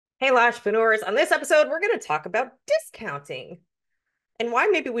Hey, Lashpreneurs. On this episode, we're going to talk about discounting and why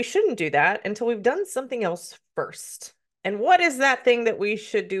maybe we shouldn't do that until we've done something else first. And what is that thing that we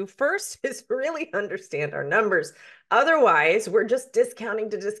should do first is really understand our numbers. Otherwise, we're just discounting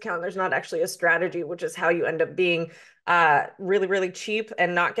to discount. There's not actually a strategy, which is how you end up being really, really cheap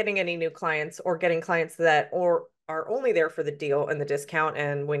and not getting any new clients or getting clients that or are only there for the deal and the discount.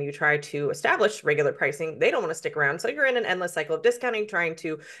 And when you try to establish regular pricing, they don't want to stick around. So you're in an endless cycle of discounting, trying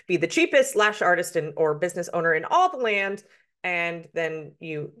to be the cheapest lash artist or business owner in all the land, and then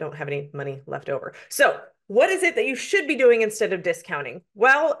you don't have any money left over. So what is it that you should be doing instead of discounting?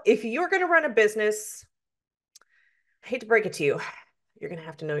 Well, if you're going to run a business, I hate to break it to you, you're going to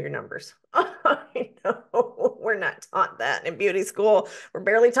have to know your numbers. I know we're not taught that in beauty school. We're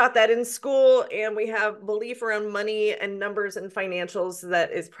barely taught that in school. And we have belief around money and numbers and financials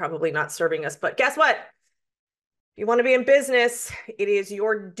that is probably not serving us. But guess what? If you want to be in business, it is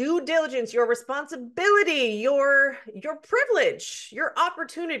your due diligence, your responsibility, your privilege, your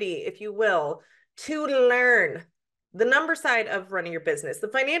opportunity, if you will, to learn the number side of running your business, the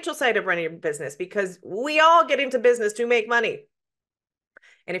financial side of running your business, because we all get into business to make money.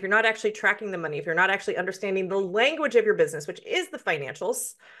 And if you're not actually tracking the money, if you're not actually understanding the language of your business, which is the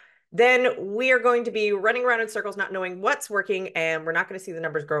financials, then we are going to be running around in circles, not knowing what's working, and we're not going to see the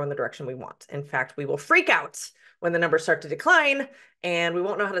numbers grow in the direction we want. In fact, we will freak out when the numbers start to decline, and we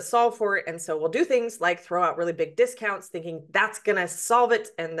won't know how to solve for it. And so we'll do things like throw out really big discounts, thinking that's going to solve it.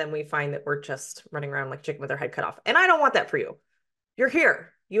 And then we find that we're just running around like chicken with our head cut off. And I don't want that for you. You're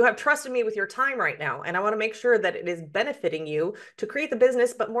here. You have trusted me with your time right now. And I want to make sure that it is benefiting you to create the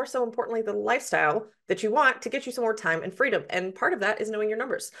business, but more so importantly, the lifestyle that you want to get you some more time and freedom. And part of that is knowing your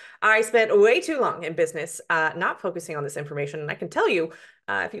numbers. I spent way too long in business not focusing on this information. And I can tell you,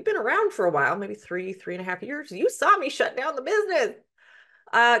 if you've been around for a while, maybe 3.5 years, you saw me shut down the business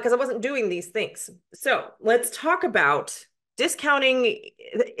because I wasn't doing these things. So let's talk about discounting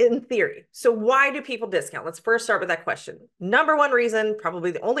in theory. So why do people discount? Let's first start with that question. Number one reason, probably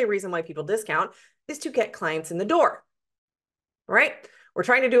the only reason why people discount, is to get clients in the door, right? We're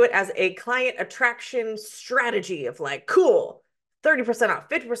trying to do it as a client attraction strategy of like, cool, 30% off,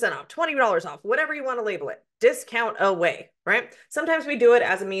 50% off, $20 off, whatever you want to label it, discount away, right? Sometimes we do it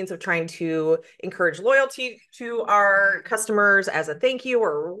as a means of trying to encourage loyalty to our customers as a thank you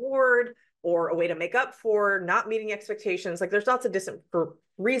or a reward or a way to make up for not meeting expectations. Like there's lots of different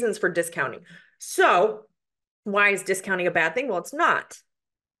reasons for discounting. So why is discounting a bad thing? Well, it's not.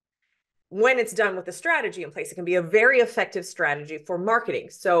 When it's done with a strategy in place, it can be a very effective strategy for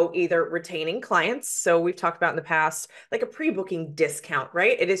marketing. So either retaining clients. So we've talked about in the past, like a pre-booking discount,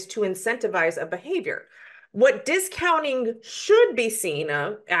 right? It is to incentivize a behavior. What discounting should be seen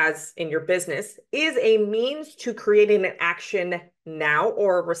as in your business is a means to creating an action now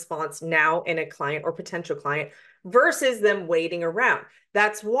or a response now in a client or potential client versus them waiting around.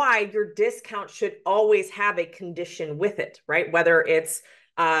 That's why your discount should always have a condition with it, right? Whether it's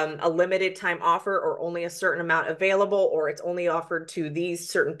a limited time offer or only a certain amount available, or it's only offered to these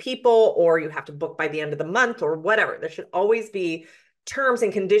certain people, or you have to book by the end of the month or whatever. There should always be terms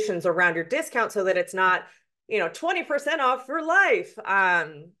and conditions around your discount so that it's not 20% off for life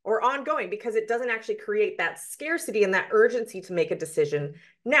or ongoing, because it doesn't actually create that scarcity and that urgency to make a decision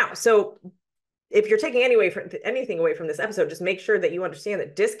now. So if you're taking anything away from this episode, just make sure that you understand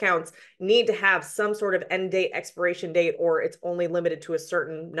that discounts need to have some sort of end date, expiration date, or it's only limited to a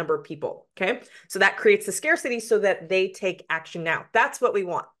certain number of people. Okay. So that creates the scarcity so that they take action now. That's what we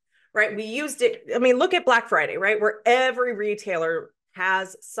want, right? We used it. I mean, look at Black Friday, right? Where every retailer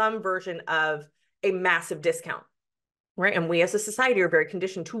has some version of a massive discount, right? And we as a society are very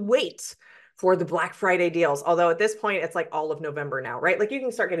conditioned to wait for the Black Friday deals. Although at this point, it's like all of November now, right? Like you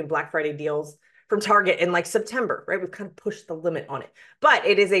can start getting Black Friday deals from Target in like September, right? We've kind of pushed the limit on it, but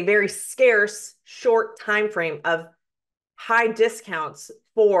it is a very scarce, short time frame of high discounts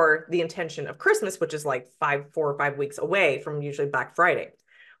for the intention of Christmas, which is like 4 or 5 weeks away from usually Black Friday,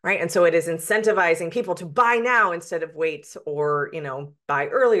 right? And so it is incentivizing people to buy now instead of wait or buy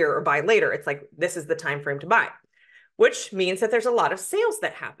earlier or buy later. It's like this is the time frame to buy, which means that there's a lot of sales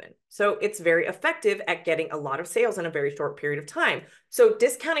that happen. So it's very effective at getting a lot of sales in a very short period of time. So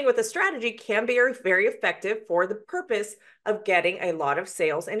discounting with a strategy can be very effective for the purpose of getting a lot of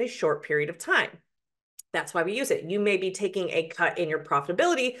sales in a short period of time. That's why we use it. You may be taking a cut in your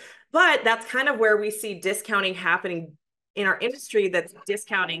profitability, but that's kind of where we see discounting happening in our industry. That's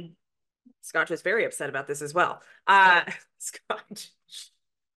discounting. Scotch is very upset about this as well. Scotch.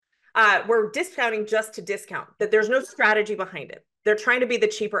 We're discounting just to discount, that there's no strategy behind it. they're trying to be the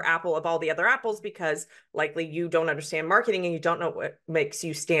cheaper apple of all the other apples because likely you don't understand marketing and you don't know what makes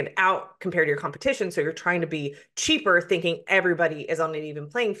you stand out compared to your competition. So you're trying to be cheaper, thinking everybody is on an even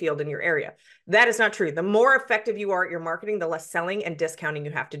playing field in your area. That is not true. The more effective you are at your marketing, the less selling and discounting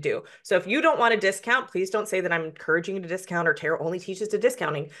you have to do. So if you don't want to discount, please don't say that I'm encouraging you to discount or Tara only teaches to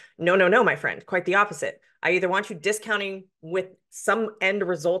discounting. No, no, no, my friend. Quite the opposite. I either want you discounting with some end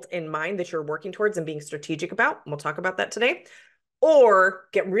result in mind that you're working towards and being strategic about. We'll talk about that today. Or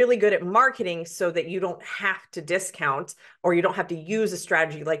get really good at marketing so that you don't have to discount or you don't have to use a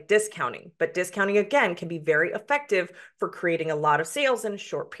strategy like discounting. But discounting, again, can be very effective for creating a lot of sales in a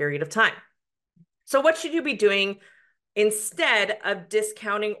short period of time. So what should you be doing instead of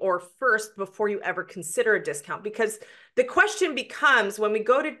discounting or first before you ever consider a discount? Because the question becomes when we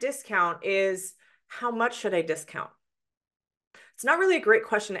go to discount is, how much should I discount? It's not really a great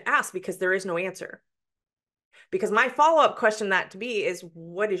question to ask because there is no answer. Because my follow-up question that to be is,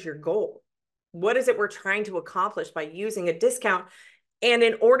 what is your goal? What is it we're trying to accomplish by using a discount? And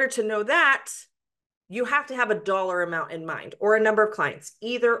in order to know that, you have to have a dollar amount in mind or a number of clients,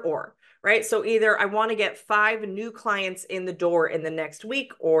 either or, right? So either I want to get 5 new clients in the door in the next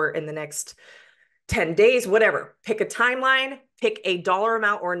week or in the next 10 days, whatever. Pick a timeline, pick a dollar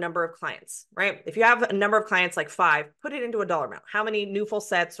amount or a number of clients, right? If you have a number of clients like 5, put it into a dollar amount. How many new full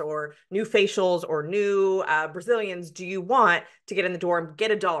sets or new facials or new Brazilians do you want to get in the door and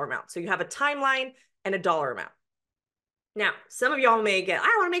get a dollar amount? So you have a timeline and a dollar amount. Now, some of y'all may get,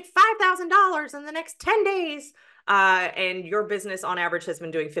 I want to make $5,000 in the next 10 days. And your business on average has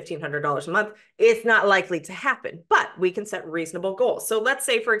been doing $1,500 a month. It's not likely to happen, but we can set reasonable goals. So let's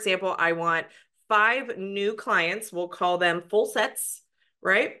say, for example, I want 5 new clients. We'll call them full sets,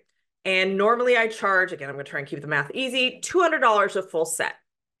 right? And normally I charge, again, I'm going to try and keep the math easy, $200 a full set.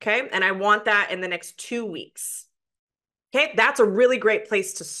 Okay. And I want that in the next 2 weeks. Okay. That's a really great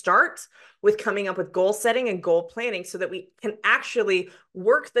place to start with coming up with goal setting and goal planning so that we can actually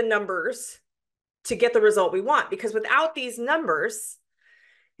work the numbers to get the result we want. Because without these numbers,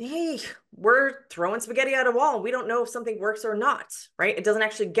 we're throwing spaghetti at a wall. We don't know if something works or not, right? It doesn't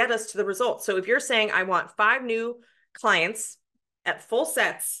actually get us to the result. So if you're saying, I want 5 new clients at full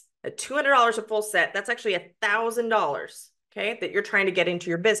sets at $200 a full set, that's actually $1,000, okay, that you're trying to get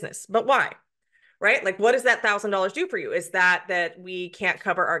into your business. But why? Right? Like, what does that $1,000 do for you? Is that we can't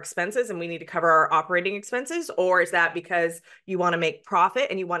cover our expenses and we need to cover our operating expenses? Or is that because you want to make profit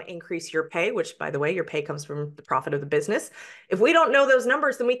and you want to increase your pay, which, by the way, your pay comes from the profit of the business? If we don't know those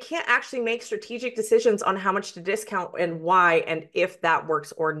numbers, then we can't actually make strategic decisions on how much to discount and why, and if that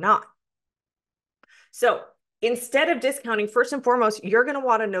works or not. So instead of discounting, first and foremost, you're going to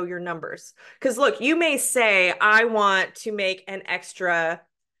want to know your numbers. Because look, you may say, I want to make an extra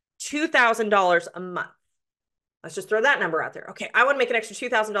 $2,000 a month. Let's just throw that number out there. Okay, I want to make an extra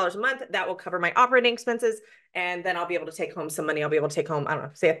 $2,000 a month. That will cover my operating expenses, and then I'll be able to take home some money. I'll be able to take home, I don't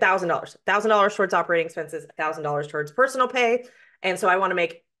know, say $1,000. $1,000 towards operating expenses, $1,000 towards personal pay. And so I want to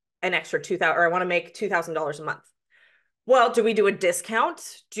make an extra $2,000, or I want to make $2,000 a month. Well, do we do a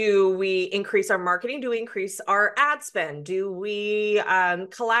discount? Do we increase our marketing? Do we increase our ad spend? Do we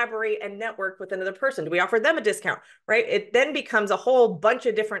collaborate and network with another person? Do we offer them a discount, right? It then becomes a whole bunch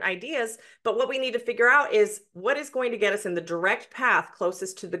of different ideas. But what we need to figure out is what is going to get us in the direct path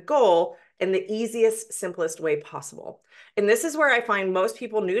closest to the goal in the easiest, simplest way possible. And this is where I find most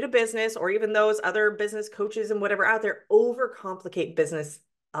people new to business, or even those other business coaches and whatever out there, overcomplicate business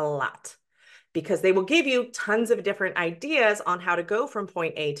a lot, because they will give you tons of different ideas on how to go from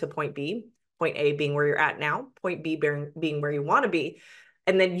point A to point B, point A being where you're at now, point B being where you want to be.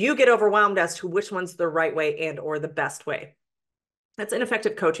 And then you get overwhelmed as to which one's the right way and or the best way. That's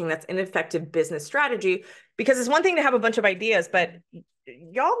ineffective coaching. That's ineffective business strategy, because it's one thing to have a bunch of ideas, but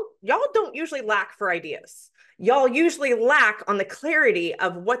y'all don't usually lack for ideas. Y'all usually lack on the clarity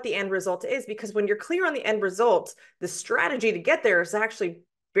of what the end result is, because when you're clear on the end result, the strategy to get there is actually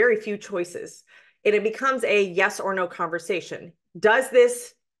very few choices. And it becomes a yes or no conversation. Does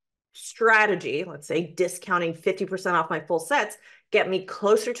this strategy, let's say discounting 50% off my full sets, get me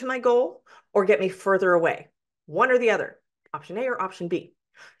closer to my goal or get me further away? One or the other, option A or option B.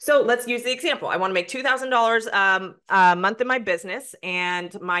 So let's use the example. I want to make $2,000 a month in my business,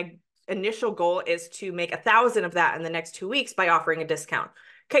 and my initial goal is to make 1,000 of that in the next 2 weeks by offering a discount.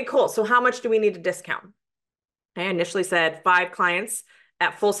 Okay, cool. So how much do we need to discount? I initially said 5 clients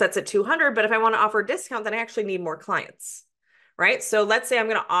at full sets at 200, but if I want to offer a discount, then I actually need more clients, right? So let's say I'm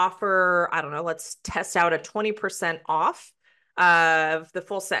going to offer, I don't know, let's test out a 20% off of the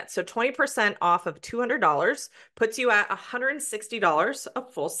full set. So 20% off of $200 puts you at $160 a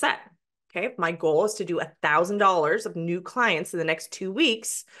full set. Okay, if my goal is to do $1,000 of new clients in the next 2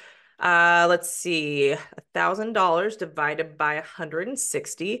 weeks, let's see, $1,000 divided by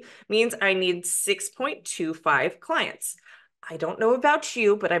 160 means I need 6.25 clients. I don't know about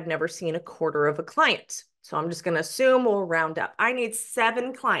you, but I've never seen a quarter of a client. So I'm just going to assume we'll round up. I need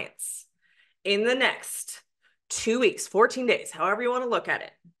 7 clients in the next 2 weeks, 14 days, however you want to look at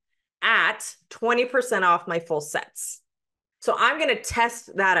it, at 20% off my full sets. So I'm going to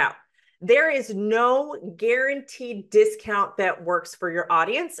test that out. There is no guaranteed discount that works for your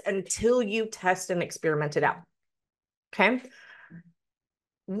audience until you test and experiment it out. Okay.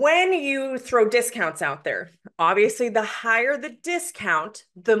 When you throw discounts out there, obviously the higher the discount,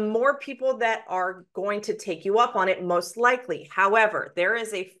 the more people that are going to take you up on it, most likely. However, there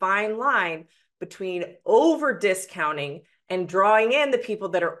is a fine line between over discounting and drawing in the people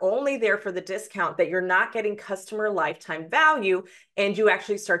that are only there for the discount, that you're not getting customer lifetime value, and you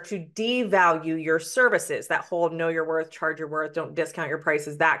actually start to devalue your services. That whole know your worth, charge your worth, don't discount your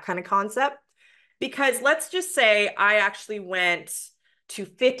prices, that kind of concept. Because let's just say I actually went to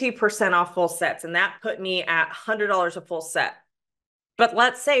 50% off full sets, and that put me at $100 a full set. But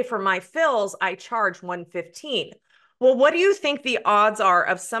let's say for my fills, I charge $115. Well, what do you think the odds are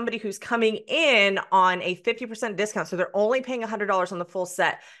of somebody who's coming in on a 50% discount? So they're only paying $100 on the full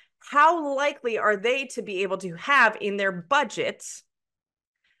set. How likely are they to be able to have in their budget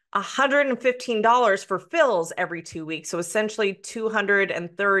 $115 for fills every 2 weeks? So essentially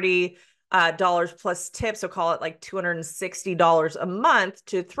 $230 plus tips, so call it like $260 a month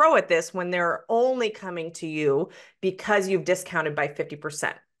to throw at this when they're only coming to you because you've discounted by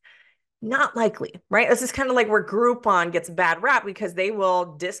 50%. Not likely, right? This is kind of like where Groupon gets a bad rap because they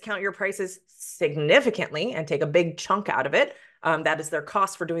will discount your prices significantly and take a big chunk out of it. That is their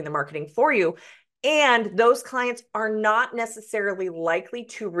cost for doing the marketing for you. And those clients are not necessarily likely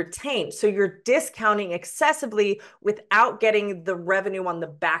to retain. So you're discounting excessively without getting the revenue on the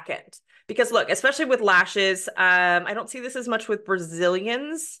back end. Because look, especially with lashes, I don't see this as much with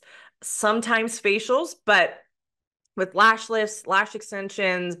Brazilians, sometimes facials, but with lash lifts, lash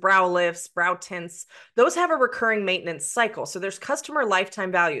extensions, brow lifts, brow tints, those have a recurring maintenance cycle. So there's customer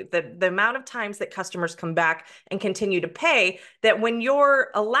lifetime value, the amount of times that customers come back and continue to pay, that when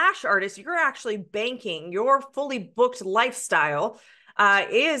you're a lash artist, you're actually banking your fully booked lifestyle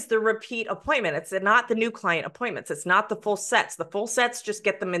is the repeat appointment. It's not the new client appointments. It's not the full sets. The full sets just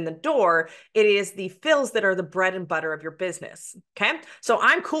get them in the door. It is the fills that are the bread and butter of your business. Okay. So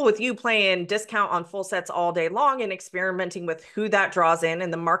I'm cool with you playing discount on full sets all day long and experimenting with who that draws in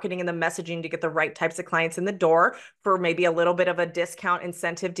and the marketing and the messaging to get the right types of clients in the door for maybe a little bit of a discount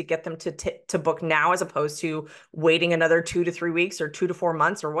incentive to get them to book now, as opposed to waiting another 2 to 3 weeks or 2 to 4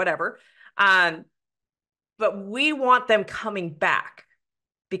 months or whatever. But we want them coming back,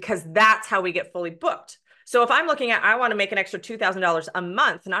 because that's how we get fully booked. So if I'm looking at, I want to make an extra $2,000 a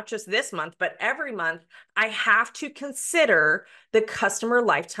month, not just this month, but every month, I have to consider the customer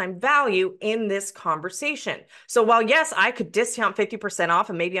lifetime value in this conversation. So while yes, I could discount 50% off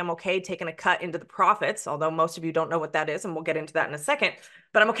and maybe I'm okay taking a cut into the profits, although most of you don't know what that is, and we'll get into that in a second,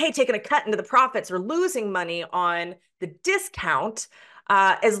 but I'm okay taking a cut into the profits or losing money on the discount,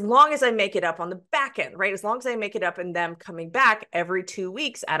 as long as I make it up on the back end, right? As long as I make it up in them coming back every 2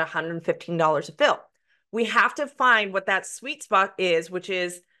 weeks at $115 a fill. We have to find what that sweet spot is, which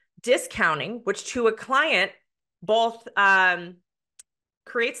is discounting, which to a client both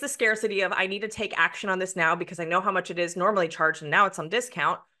creates the scarcity of, I need to take action on this now because I know how much it is normally charged and now it's on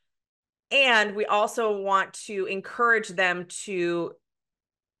discount. And we also want to encourage them to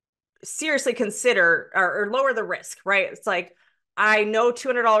seriously consider or lower the risk, right? It's like, I know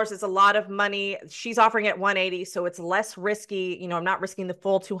 $200 is a lot of money. She's offering it $180, so it's less risky. You know, I'm not risking the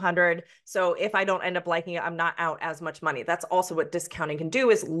full $200. So if I don't end up liking it, I'm not out as much money. That's also what discounting can do,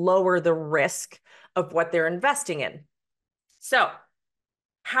 is lower the risk of what they're investing in. So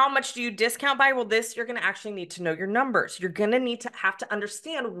how much do you discount by? Well, this, you're going to actually need to know your numbers. You're going to need to have to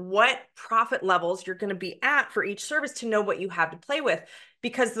understand what profit levels you're going to be at for each service to know what you have to play with.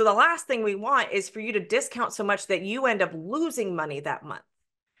 Because the last thing we want is for you to discount so much that you end up losing money that month.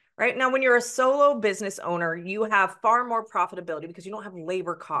 Right now, when you're a solo business owner, you have far more profitability because you don't have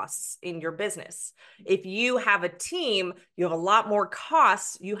labor costs in your business. If you have a team, you have a lot more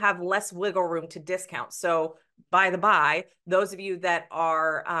costs. You have less wiggle room to discount. So by the by, those of you that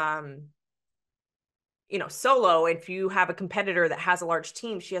are, solo, if you have a competitor that has a large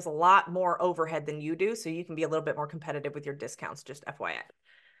team, she has a lot more overhead than you do. So you can be a little bit more competitive with your discounts, just FYI.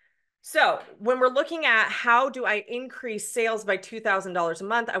 So when we're looking at how do I increase sales by $2,000 a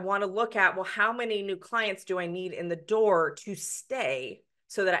month, I want to look at, well, how many new clients do I need in the door to stay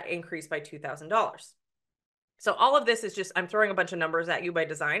so that I increase by $2,000. So all of this is just, I'm throwing a bunch of numbers at you by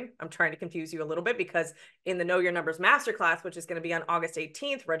design. I'm trying to confuse you a little bit because in the Know Your Numbers Masterclass, which is going to be on August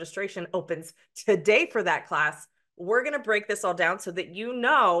 18th, registration opens today for that class. We're going to break this all down so that you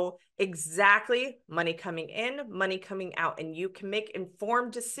know exactly money coming in, money coming out, and you can make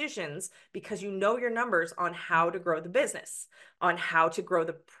informed decisions because you know your numbers on how to grow the business, on how to grow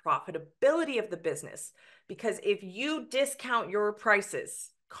the profitability of the business. Because if you discount your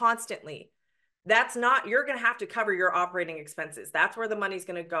prices constantly, that's not, you're going to have to cover your operating expenses. That's where the money's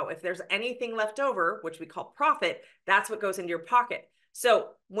going to go. If there's anything left over, which we call profit, that's what goes into your pocket. So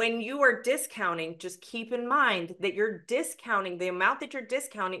when you are discounting, just keep in mind that you're discounting, the amount that you're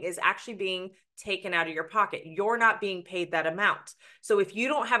discounting is actually being taken out of your pocket. You're not being paid that amount. So if you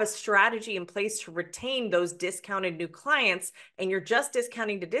don't have a strategy in place to retain those discounted new clients and you're just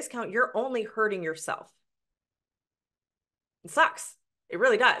discounting to discount, you're only hurting yourself. It sucks. It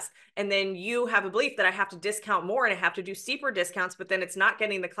really does. And then you have a belief that I have to discount more and I have to do steeper discounts, but then it's not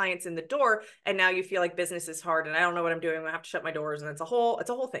getting the clients in the door. And now you feel like business is hard and I don't know what I'm doing. I have to shut my doors. And it's a whole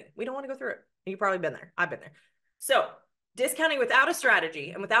thing. We don't want to go through it. You've probably been there. I've been there. So discounting without a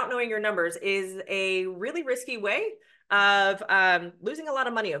strategy and without knowing your numbers is a really risky way of losing a lot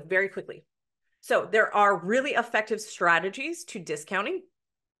of money very quickly. So there are really effective strategies to discounting.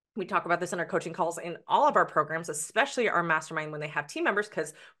 We talk about this in our coaching calls in all of our programs, especially our mastermind when they have team members,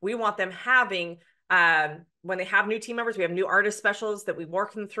 because we want them having, when they have new team members, we have new artist specials that we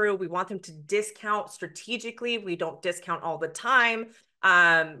work them through. We want them to discount strategically. We don't discount all the time.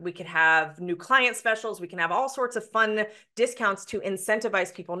 We can have new client specials. We can have all sorts of fun discounts to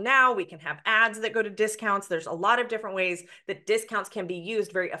incentivize people now. We can have ads that go to discounts. There's a lot of different ways that discounts can be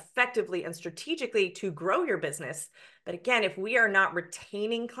used very effectively and strategically to grow your business. But again, if we are not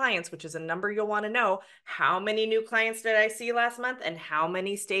retaining clients, which is a number you'll want to know, how many new clients did I see last month and how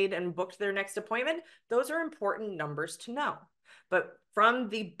many stayed and booked their next appointment? Those are important numbers to know. But from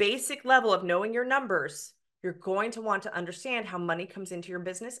the basic level of knowing your numbers, you're going to want to understand how money comes into your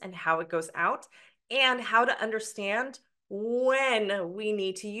business and how it goes out, and how to understand when we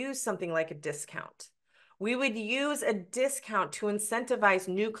need to use something like a discount. We would use a discount to incentivize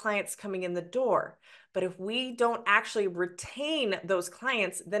new clients coming in the door. But if we don't actually retain those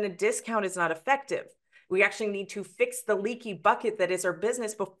clients, then a discount is not effective. We actually need to fix the leaky bucket that is our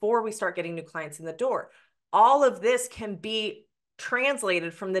business before we start getting new clients in the door. All of this can be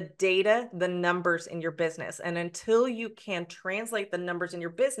translated from the data, the numbers in your business. And until you can translate the numbers in your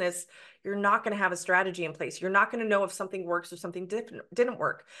business, you're not going to have a strategy in place. You're not going to know if something works or something didn't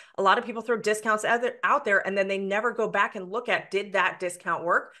work. A lot of people throw discounts out there and then they never go back and look at, did that discount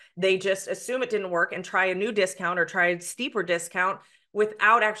work? They just assume it didn't work and try a new discount or try a steeper discount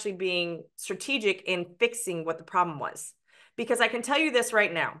without actually being strategic in fixing what the problem was. Because I can tell you this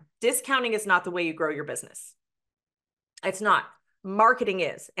right now, discounting is not the way you grow your business. It's not. Marketing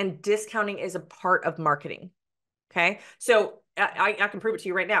is, and discounting is a part of marketing. Okay. So I can prove it to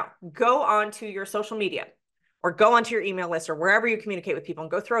you right now. Go onto your social media or go onto your email list or wherever you communicate with people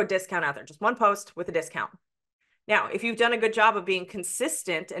and go throw a discount out there. Just one post with a discount. Now, if you've done a good job of being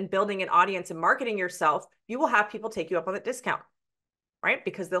consistent and building an audience and marketing yourself, you will have people take you up on that discount, right?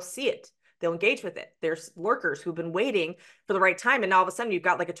 Because they'll see it. They'll engage with it. There's lurkers who've been waiting for the right time. And all of a sudden you've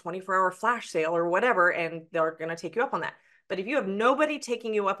got like a 24-hour flash sale or whatever, and they're going to take you up on that. But if you have nobody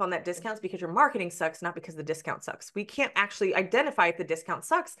taking you up on that discount, it's because your marketing sucks, not because the discount sucks. We can't actually identify if the discount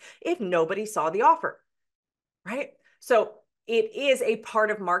sucks if nobody saw the offer, right? So it is a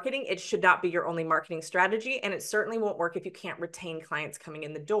part of marketing. It should not be your only marketing strategy. And it certainly won't work if you can't retain clients coming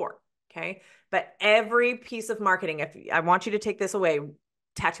in the door, okay? But every piece of marketing, if I want you to take this away,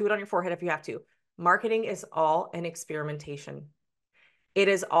 tattoo it on your forehead if you have to. Marketing is all an experimentation. It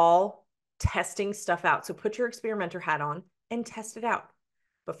is all testing stuff out. So put your experimenter hat on and test it out.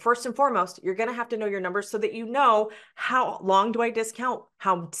 But first and foremost, you're going to have to know your numbers so that you know, how long do I discount?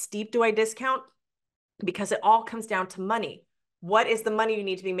 How steep do I discount? Because it all comes down to money. What is the money you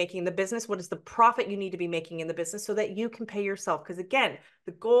need to be making in the business? What is the profit you need to be making in the business so that you can pay yourself? Because again,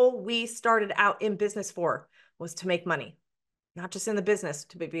 the goal we started out in business for was to make money. Not just in the business,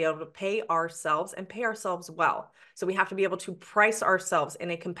 to be able to pay ourselves and pay ourselves well. So we have to be able to price ourselves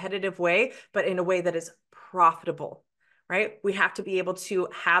in a competitive way, but in a way that is profitable, right? We have to be able to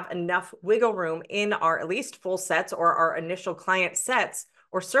have enough wiggle room in our at least full sets or our initial client sets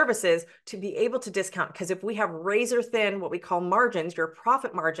or services to be able to discount. Because if we have razor thin, what we call margins, your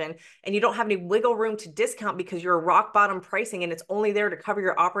profit margin, and you don't have any wiggle room to discount because you're rock bottom pricing and it's only there to cover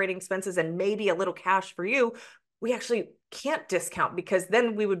your operating expenses and maybe a little cash for you, we actually can't discount because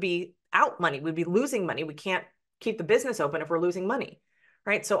then we would be out money. We'd be losing money. We can't keep the business open if we're losing money,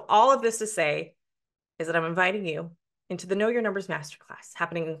 right? So all of this to say is that I'm inviting you into the Know Your Numbers Masterclass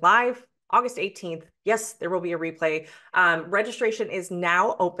happening live August 18th. Yes, there will be a replay. Registration is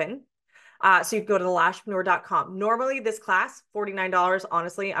now open. So you can go to thelashpreneur.com. Normally this class, $49.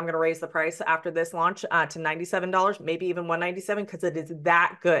 Honestly, I'm going to raise the price after this launch to $97, maybe even $197 because it is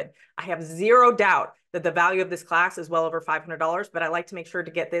that good. I have zero doubt that the value of this class is well over $500, but I like to make sure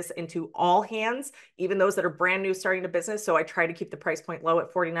to get this into all hands, even those that are brand new starting a business. So I try to keep the price point low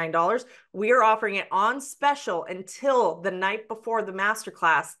at $49. We are offering it on special until the night before the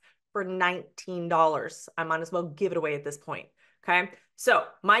masterclass for $19. I might as well give it away at this point. Okay. So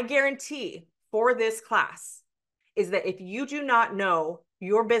my guarantee for this class is that if you do not know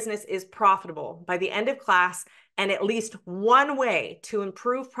your business is profitable by the end of class, and at least one way to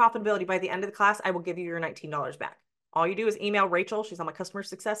improve profitability by the end of the class, I will give you your $19 back. All you do is email Rachel. She's on my customer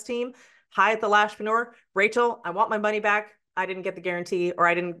success team. Hi at the Lashpreneur. Rachel, I want my money back. I didn't get the guarantee, or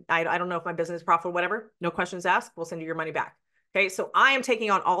I don't know if my business is profitable, whatever. No questions asked. We'll send you your money back. Okay. So I am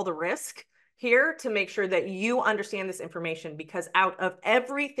taking on all the risk here to make sure that you understand this information, because out of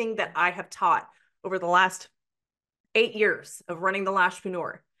everything that I have taught over the last 8 years of running the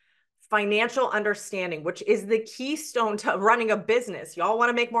Lashpreneur, financial understanding, which is the keystone to running a business. Y'all want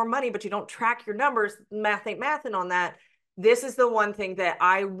to make more money, but you don't track your numbers, math ain't mathin' on that. This is the one thing that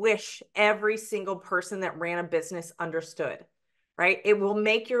I wish every single person that ran a business understood. Right? It will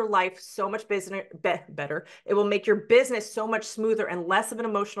make your life so much better. It will make your business so much smoother and less of an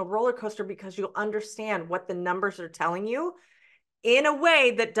emotional roller coaster, because you'll understand what the numbers are telling you in a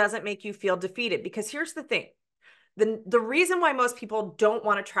way that doesn't make you feel defeated. Because here's the thing. The reason why most people don't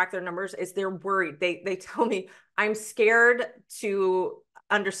want to track their numbers is they're worried. They tell me, I'm scared to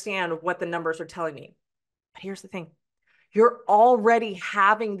understand what the numbers are telling me. But here's the thing. You're already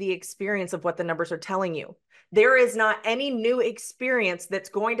having the experience of what the numbers are telling you. There is not any new experience that's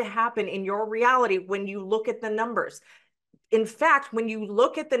going to happen in your reality when you look at the numbers. In fact, when you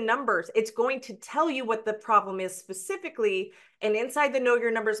look at the numbers, it's going to tell you what the problem is specifically. And inside the Know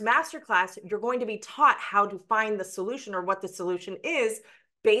Your Numbers Masterclass, you're going to be taught how to find the solution, or what the solution is,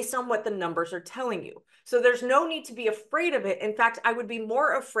 based on what the numbers are telling you. So there's no need to be afraid of it. In fact, I would be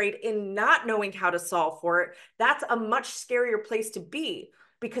more afraid in not knowing how to solve for it. That's a much scarier place to be,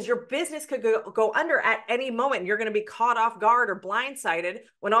 because your business could go under at any moment. You're going to be caught off guard or blindsided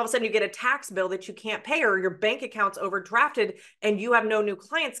when all of a sudden you get a tax bill that you can't pay, or your bank account's overdrafted and you have no new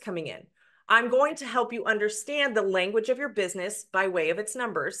clients coming in. I'm going to help you understand the language of your business by way of its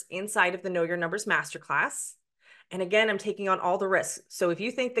numbers inside of the Know Your Numbers Masterclass. And again, I'm taking on all the risks. So if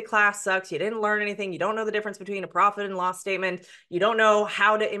you think the class sucks, you didn't learn anything, you don't know the difference between a profit and loss statement, you don't know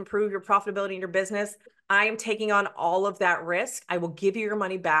how to improve your profitability in your business, I am taking on all of that risk. I will give you your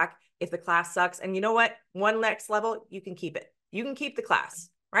money back if the class sucks. And you know what? One next level, you can keep it. You can keep the class,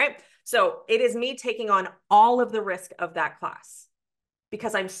 right? So it is me taking on all of the risk of that class,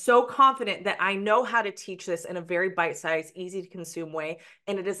 because I'm so confident that I know how to teach this in a very bite-sized, easy to consume way.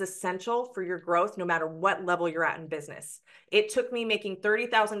 And it is essential for your growth, no matter what level you're at in business. It took me making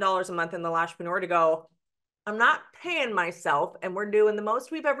 $30,000 a month in the Lashpreneur to go, I'm not paying myself, and we're doing the most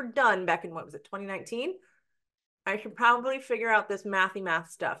we've ever done back in, what was it, 2019? I should probably figure out this math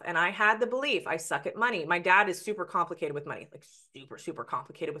stuff. And I had the belief I suck at money. My dad is super complicated with money, like super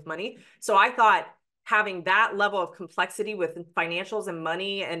complicated with money. So I thought having that level of complexity with financials and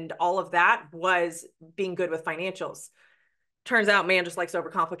money and all of that was being good with financials. Turns out man just likes to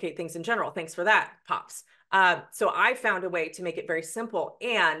overcomplicate things in general. Thanks for that, Pops. So I found a way to make it very simple.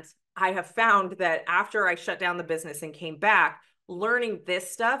 And I have found that after I shut down the business and came back, learning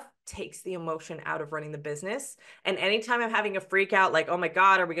this stuff takes the emotion out of running the business. And anytime I'm having a freak out, like, oh my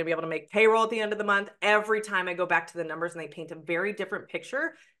God, are we going to be able to make payroll at the end of the month? Every time I go back to the numbers, and they paint a very different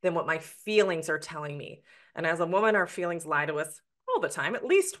picture than what my feelings are telling me. And as a woman, our feelings lie to us all the time, at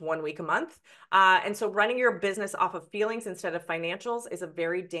least 1 week a month. And so running your business off of feelings instead of financials is a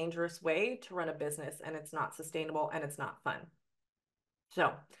very dangerous way to run a business, and it's not sustainable and it's not fun.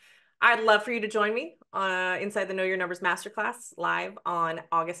 So I'd love for you to join me inside the Know Your Numbers Masterclass live on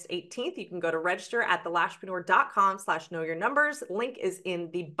August 18th. You can go to register at thelashpreneur.com/knowyournumbers. Link is in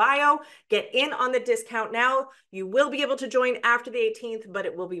the bio. Get in on the discount now. You will be able to join after the 18th, but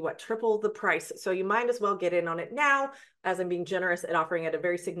it will be triple the price. So you might as well get in on it now, as I'm being generous at offering at a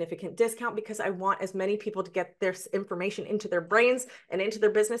very significant discount, because I want as many people to get this information into their brains and into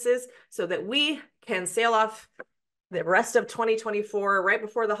their businesses so that we can sail off the rest of 2024, right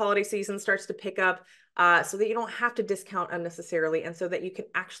before the holiday season starts to pick up, so that you don't have to discount unnecessarily, and so that you can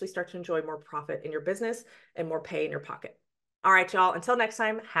actually start to enjoy more profit in your business and more pay in your pocket. All right, y'all, until next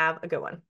time, have a good one.